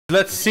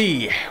Let's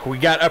see. We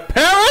got a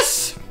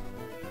Paris.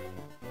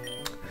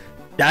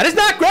 That is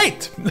not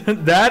great.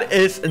 That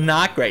is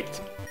not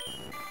great.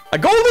 A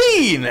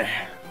Goldeen.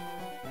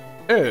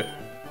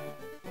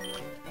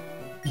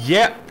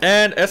 Yeah,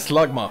 and a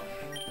Slugma.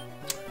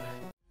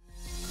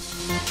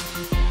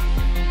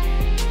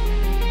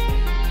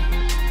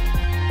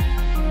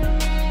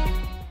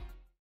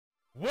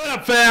 What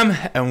up, fam,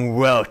 and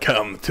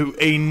welcome to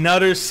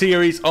another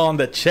series on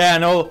the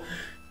channel.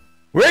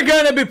 We're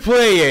gonna be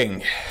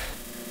playing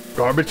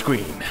Garbage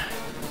Green,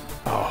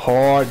 a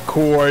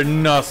hardcore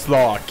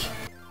Nuzlocke.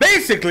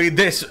 Basically,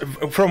 this,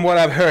 from what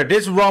I've heard,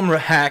 this ROM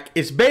hack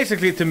is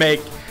basically to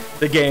make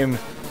the game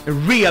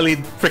really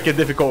freaking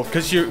difficult,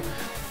 because you,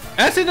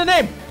 as in the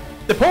name,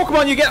 the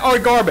Pokemon you get are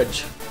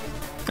garbage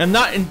and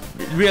not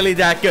really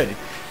that good.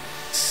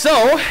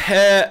 So,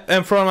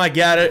 and from I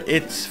gather,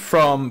 it's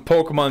from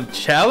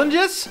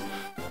PokemonChallenges.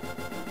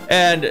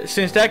 And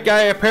since that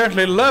guy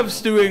apparently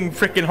loves doing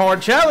freaking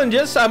hard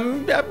challenges,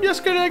 I'm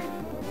just gonna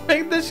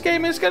think this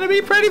game is gonna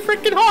be pretty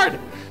freaking hard.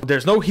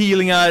 There's no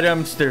healing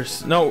items,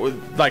 there's no,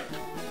 like,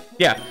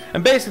 yeah.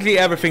 And basically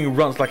everything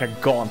runs like a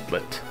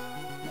gauntlet.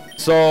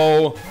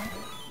 So,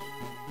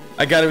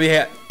 I gotta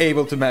be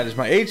able to manage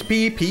my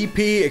HP,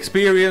 PP,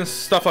 experience,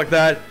 stuff like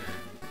that.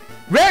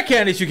 Rare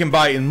candies you can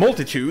buy in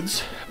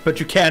multitudes,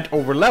 but you can't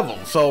over level.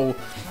 So,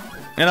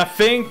 and I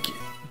think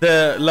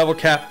the level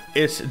cap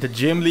is the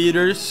gym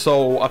leaders.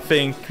 So I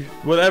think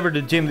whatever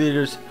the gym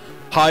leader's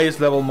highest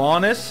level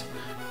mon is,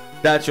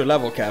 that's your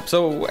level cap.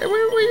 So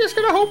we're just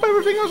gonna hope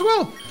everything goes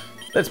well.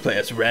 Let's play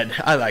as Red.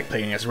 I like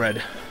playing as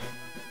Red.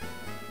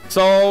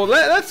 So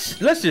let's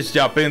just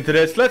jump into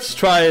this. Let's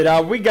try it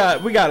out. We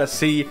gotta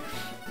see.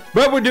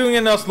 But we're doing a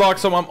Nuzlocke,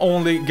 so I'm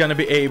only gonna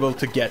be able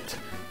to get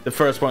the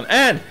first one.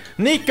 And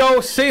Nico,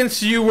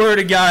 since you were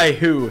the guy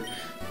who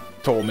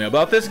told me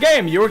about this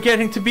game, you're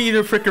getting to be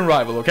the freaking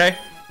rival, okay?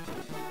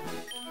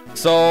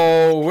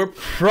 So we're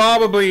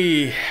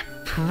probably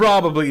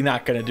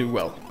not gonna do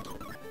well.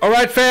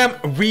 Alright, fam,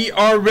 we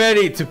are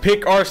ready to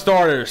pick our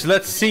starters.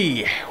 Let's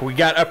see. We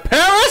got a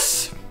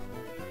Paris.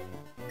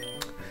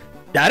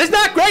 That is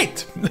not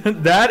great.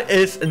 That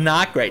is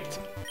not great.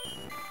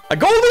 A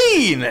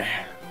Goldeen.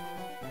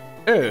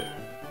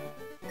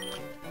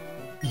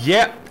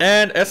 Yeah,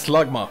 and a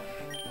Slugma.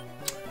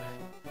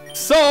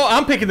 So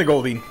I'm picking the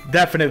Goldeen.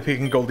 Definitely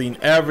picking Goldeen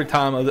every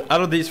time.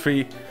 Out of these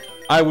three,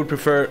 I would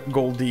prefer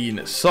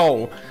Goldeen.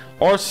 So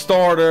our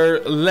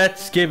starter,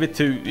 let's give it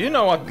to, you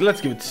know what?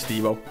 Let's give it to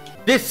Stevo.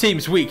 This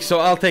seems weak, so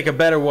I'll take a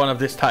better one of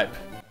this type.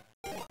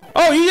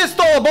 Oh, you just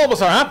stole a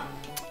Bulbasaur, huh?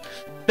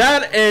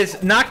 That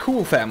is not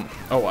cool, fam.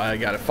 Oh, I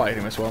gotta fight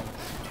him as well.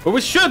 But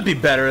we should be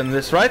better than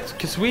this, right?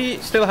 Because we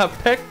still have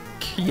Peck.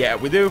 Yeah,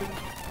 we do.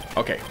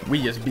 Okay,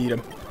 we just beat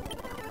him.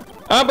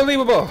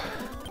 Unbelievable.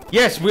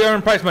 Yes, we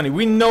earn prize money.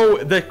 We know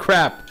the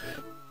crap.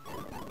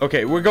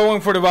 Okay, we're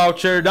going for the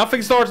voucher.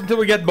 Nothing starts until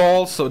we get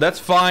balls, so that's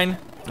fine.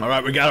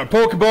 Alright, we got our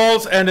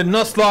Pokeballs, and the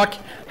Nuzlocke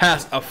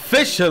has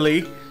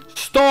officially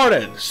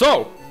started.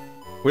 So,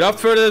 without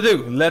further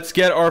ado, let's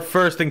get our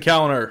first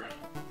encounter.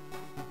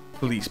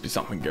 Please be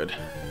something good.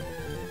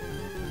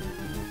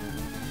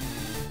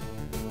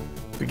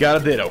 We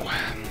got a Ditto.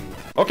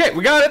 Okay,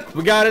 we got it.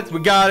 We got it. We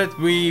got it.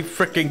 We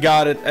freaking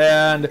got it.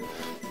 And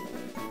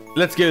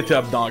let's give it to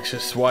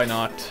Obnoxious. Why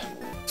not?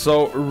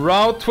 So,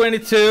 Route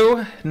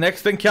 22.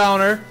 Next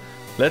encounter.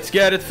 Let's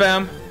get it,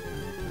 fam.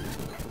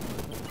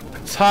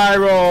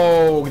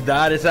 Tyro.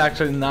 That is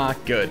actually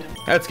not good.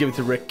 Let's give it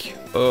to Rick.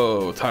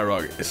 Oh,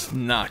 Tyrog is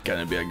not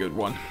gonna be a good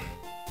one.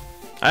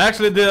 I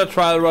actually did a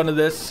trial run of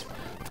this.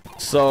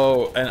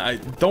 So, and I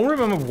don't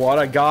remember what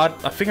I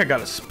got. I think I got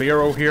a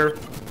Sparrow here.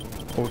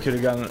 Or we could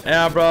have gotten an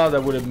Abra.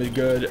 That would have been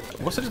good.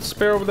 Was it a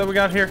Sparrow that we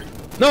got here?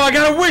 No, I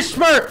got a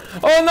Whisper!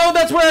 Oh no,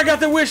 that's where I got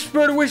the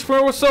Whisper. The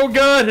Whisper was so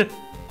good.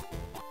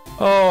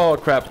 Oh,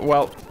 crap.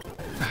 Well,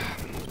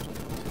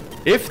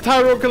 if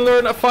Tyro can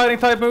learn a fighting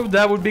type move,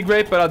 that would be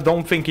great, but I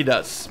don't think he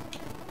does.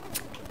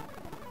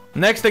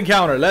 Next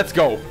encounter. Let's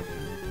go.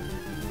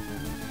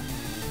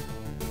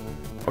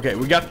 Okay,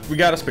 we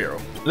got a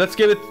Sparrow. Let's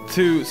give it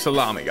to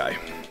Salami guy.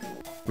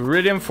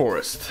 Viridian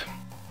Forest.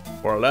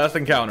 For our last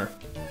encounter.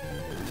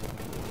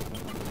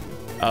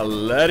 A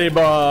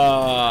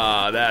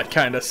Ladybug. That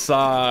kind of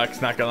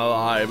sucks, not gonna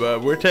lie,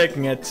 but we're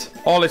taking it.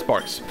 All his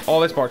sparks.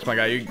 All his sparks, my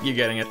guy. You're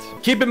getting it.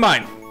 Keep in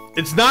mind,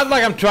 it's not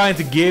like I'm trying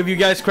to give you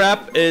guys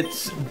crap.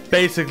 It's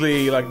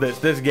basically like this.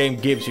 This game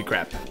gives you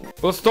crap.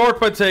 We'll start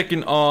by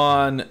taking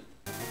on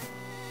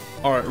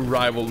our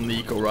rival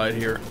Nico right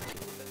here.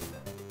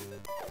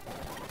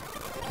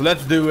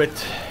 Let's do it.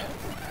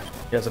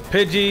 He has a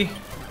Pidgey.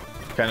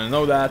 Kind of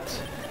know that.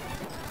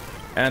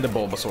 And a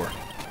Bulbasaur.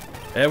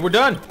 And we're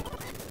done.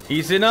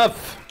 Easy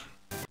enough.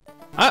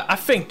 I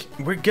think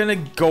we're gonna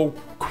go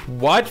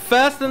quite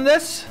fast in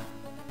this.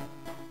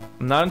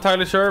 I'm not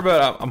entirely sure,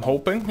 but I'm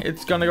hoping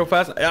it's gonna go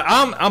fast.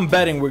 I'm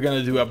betting we're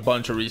gonna do a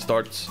bunch of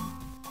restarts.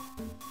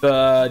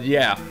 But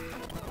yeah.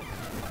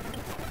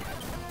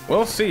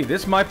 We'll see.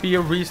 This might be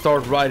a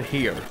restart right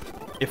here,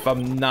 if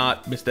I'm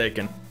not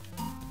mistaken.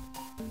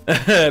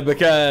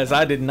 because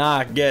I did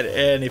not get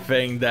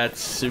anything that's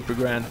super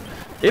grand.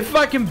 If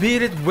I can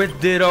beat it with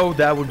Ditto,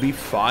 that would be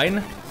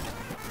fine.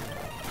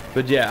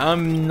 But yeah,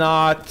 I'm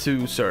not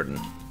too certain.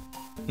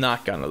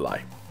 Not gonna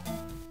lie.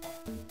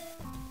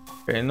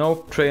 Okay,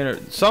 no trainer.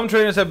 Some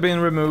trainers have been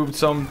removed,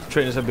 some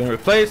trainers have been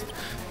replaced.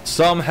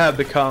 Some have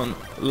become,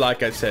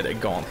 like I said, a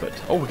gauntlet.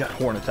 Oh, we got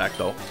Horn Attack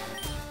though.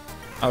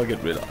 I'll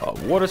get rid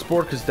of Water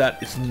Sport because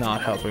that is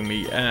not helping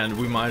me. And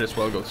we might as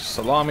well go to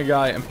Salami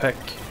Guy and Peck.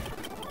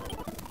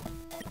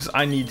 Because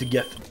I need to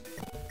get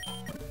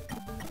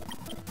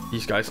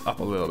these guys up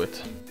a little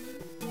bit.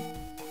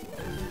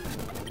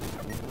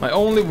 My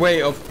only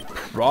way of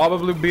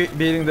probably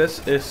beating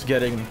this is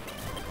getting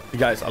you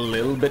guys a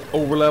little bit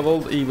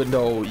over-leveled, even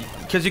though...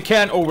 Because you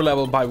can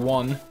over-level by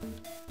 1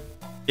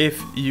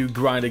 if you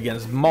grind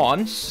against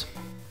Mons.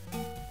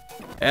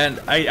 And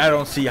I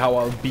don't see how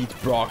I'll beat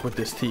Brock with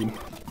this team.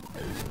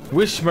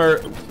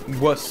 Wishmer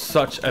was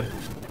such a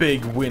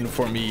big win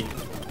for me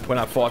when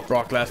I fought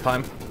Brock last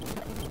time.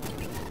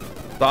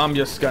 So I'm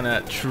just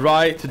gonna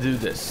try to do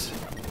this.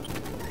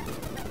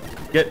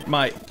 Get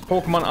my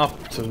Pokemon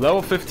up to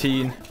level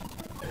 15.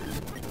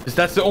 Because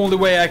that's the only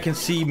way I can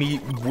see me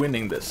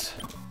winning this.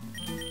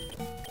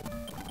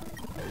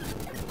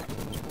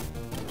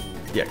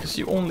 Yeah, because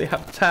you only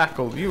have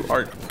Tackle. You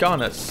are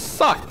gonna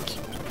suck.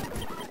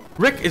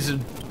 Rick is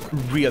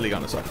really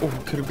gonna suck. Oh,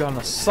 could have gotten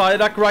a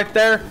Psyduck right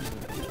there.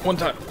 One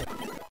time.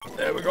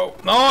 There we go.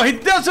 No, he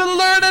doesn't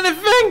learn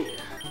anything!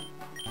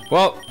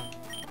 Well,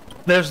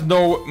 there's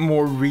no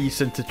more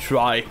reason to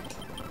try.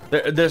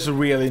 There's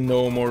really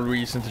no more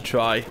reason to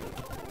try.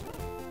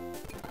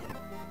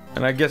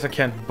 And I guess I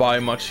can't buy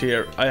much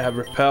here. I have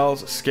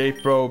repels,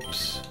 escape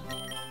ropes.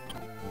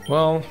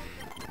 Well,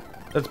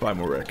 let's buy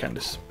more rare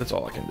candies. That's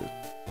all I can do.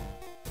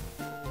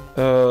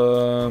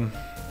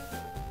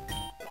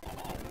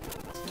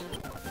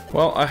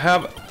 Well, I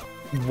have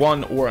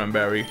one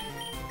Oranberry.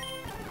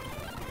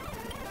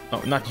 No,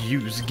 not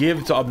use.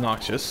 Give to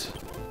Obnoxious.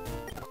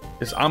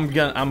 Because I'm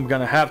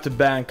gonna have to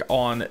bank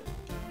on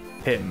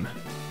him.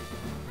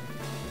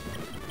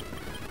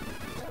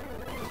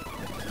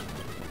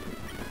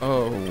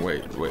 Oh,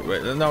 wait.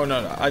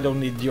 No. I don't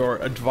need your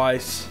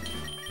advice.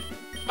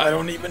 I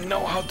don't even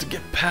know how to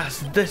get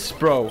past this,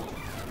 bro.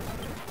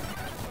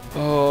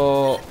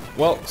 Oh,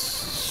 well,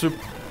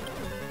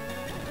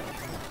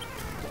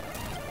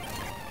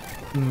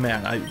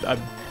 man,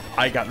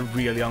 I got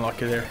really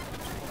unlucky there.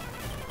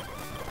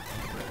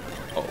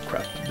 Oh,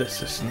 crap.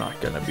 This is not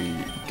gonna be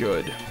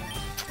good.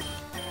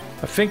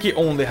 I think he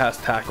only has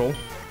Tackle.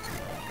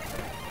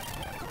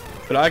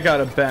 But I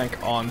gotta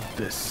bank on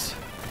this.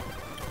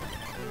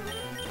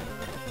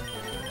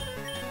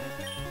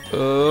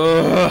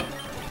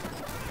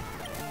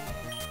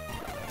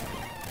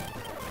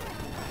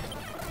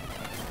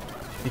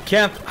 He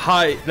can't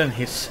heighten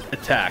his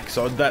attack,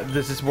 so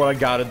this is what I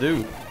gotta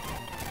do.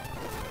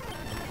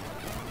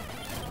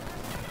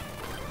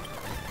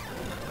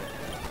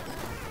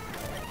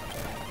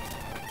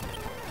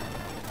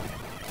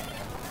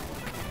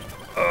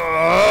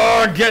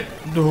 Get...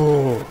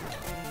 Oh.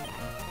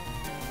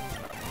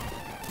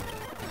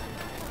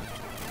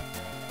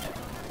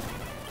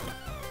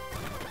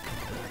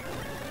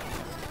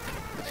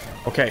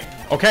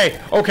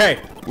 Okay.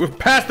 We've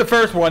passed the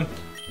first one.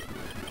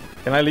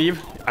 Can I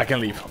leave? I can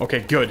leave. Okay,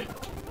 good.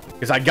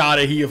 Because I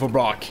gotta heal for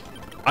Brock.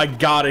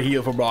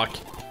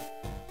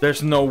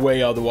 There's no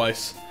way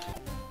otherwise.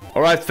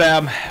 Alright,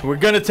 fam. We're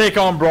gonna take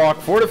on Brock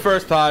for the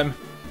first time.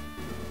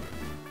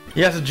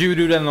 He has a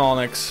Geodude and an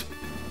Onix.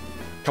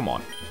 Come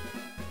on.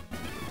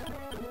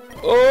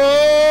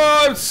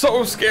 Oh, I'm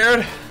so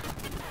scared.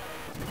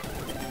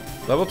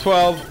 Level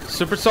 12.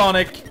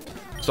 Supersonic.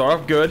 Start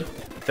off good.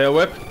 Tail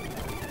Whip.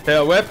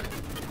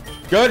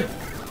 Good.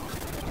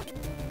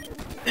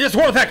 Yes,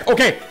 Horn Attack.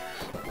 Okay.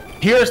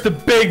 Here's the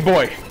big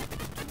boy.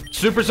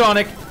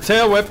 Supersonic.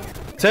 Tail Whip.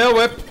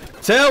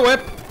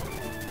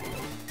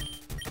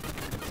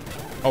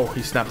 Oh,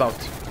 he snapped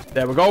out.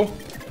 There we go.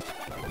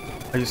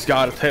 I just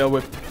got a Tail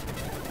Whip.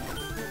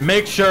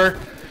 Make sure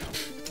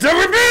that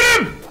we beat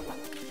him!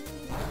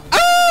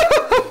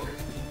 Ah!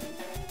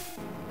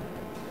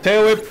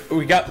 Tail Whip.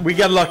 We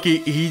got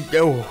lucky.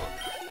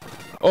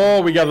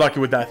 Oh, we got lucky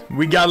with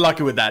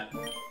that.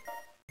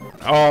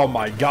 Oh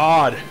my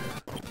god.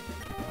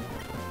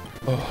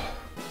 Oh.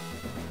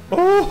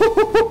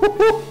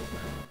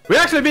 We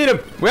actually beat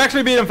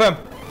him, fam.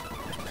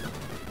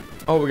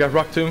 Oh, we got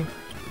Rock Tomb.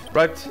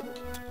 Right.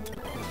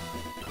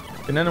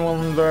 Can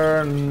anyone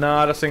learn?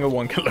 Not a single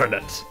one can learn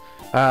that.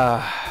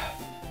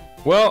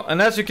 Well,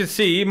 and as you can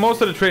see,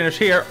 most of the trainers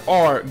here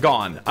are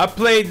gone. I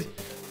played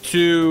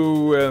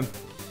to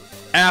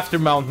after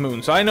Mount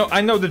Moon, so I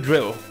know the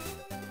drill.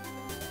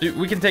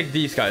 We can take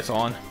these guys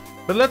on,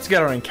 but let's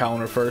get our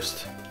encounter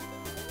first.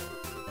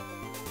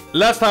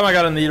 Last time I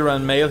got a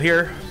Nidoran male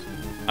here.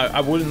 I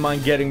wouldn't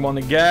mind getting one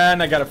again.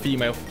 I got a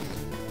female.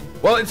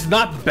 Well, it's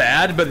not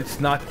bad, but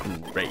it's not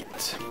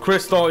great.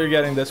 Crystal, you're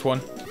getting this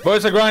one.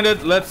 Boys are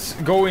grinded. Let's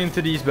go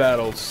into these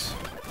battles.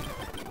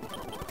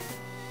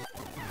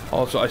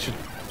 Also, I should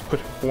put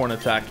Horn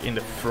Attack in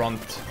the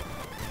front,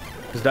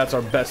 because that's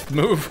our best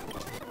move.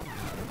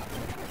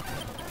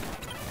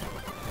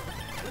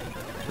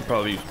 We'll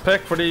probably use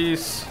Peck for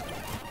these.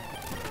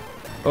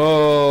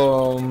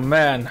 Oh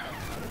man.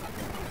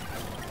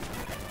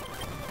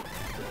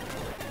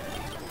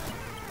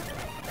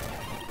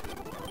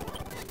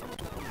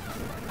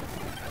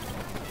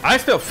 I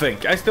still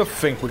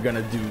think we're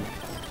gonna do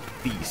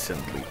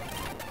decently.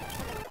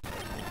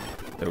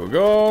 There we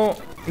go.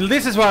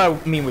 This is what I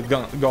mean with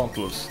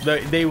gauntlets.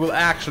 They will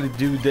actually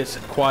do this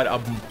quite a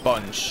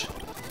bunch.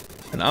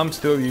 And I'm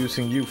still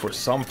using you for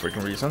some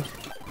freaking reason.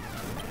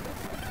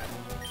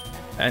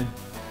 And...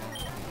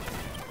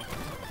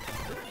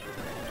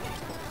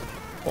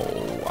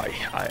 oh, I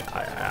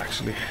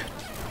actually...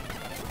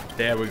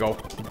 there we go.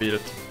 Beat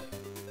it.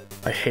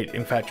 I hate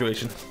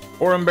infatuation.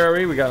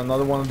 Oranberry, we got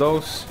another one of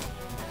those.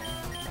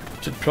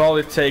 Should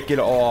probably take it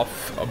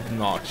off.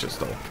 Obnoxious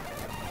though.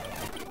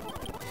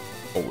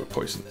 Oh, we're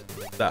poisoned.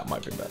 That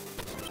might be bad.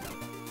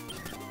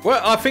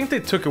 Well, I think they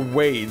took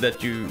away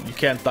that you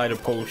can't die to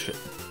poison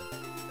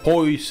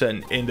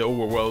in the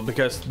overworld,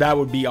 because that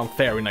would be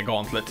unfair in a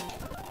gauntlet.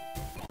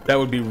 That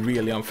would be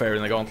really unfair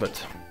in a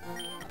gauntlet.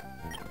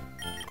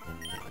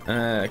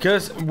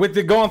 Because with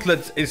the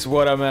gauntlets is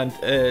what I meant.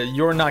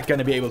 You're not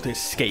gonna be able to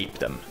escape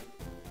them.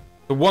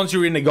 So once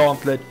you're in the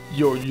gauntlet,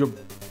 you're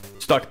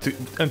stuck to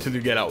until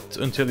you get out,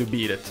 until you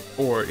beat it,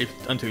 or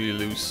until you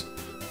lose.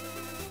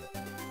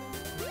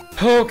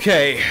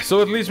 Okay, so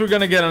at least we're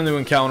gonna get a new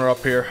encounter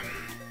up here.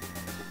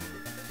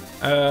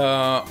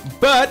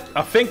 But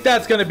I think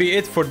that's gonna be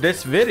it for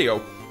this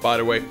video, by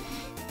the way.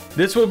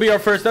 This will be our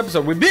first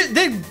episode. We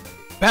did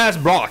pass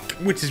Brock,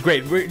 which is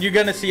great. You're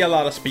gonna see a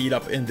lot of speed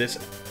up in this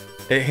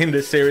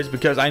series,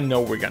 because I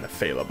know we're gonna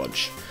fail a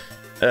bunch.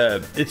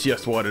 It's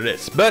just what it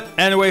is. But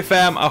anyway,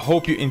 fam, I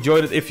hope you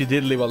enjoyed it. If you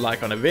did, leave a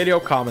like on the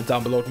video, comment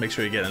down below to make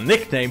sure you get a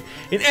nickname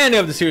in any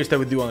of the series that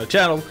we do on the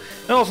channel.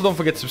 And also don't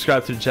forget to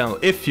subscribe to the channel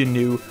if you're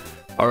new.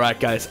 Alright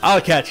guys,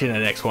 I'll catch you in the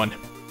next one.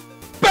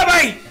 Bye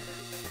bye!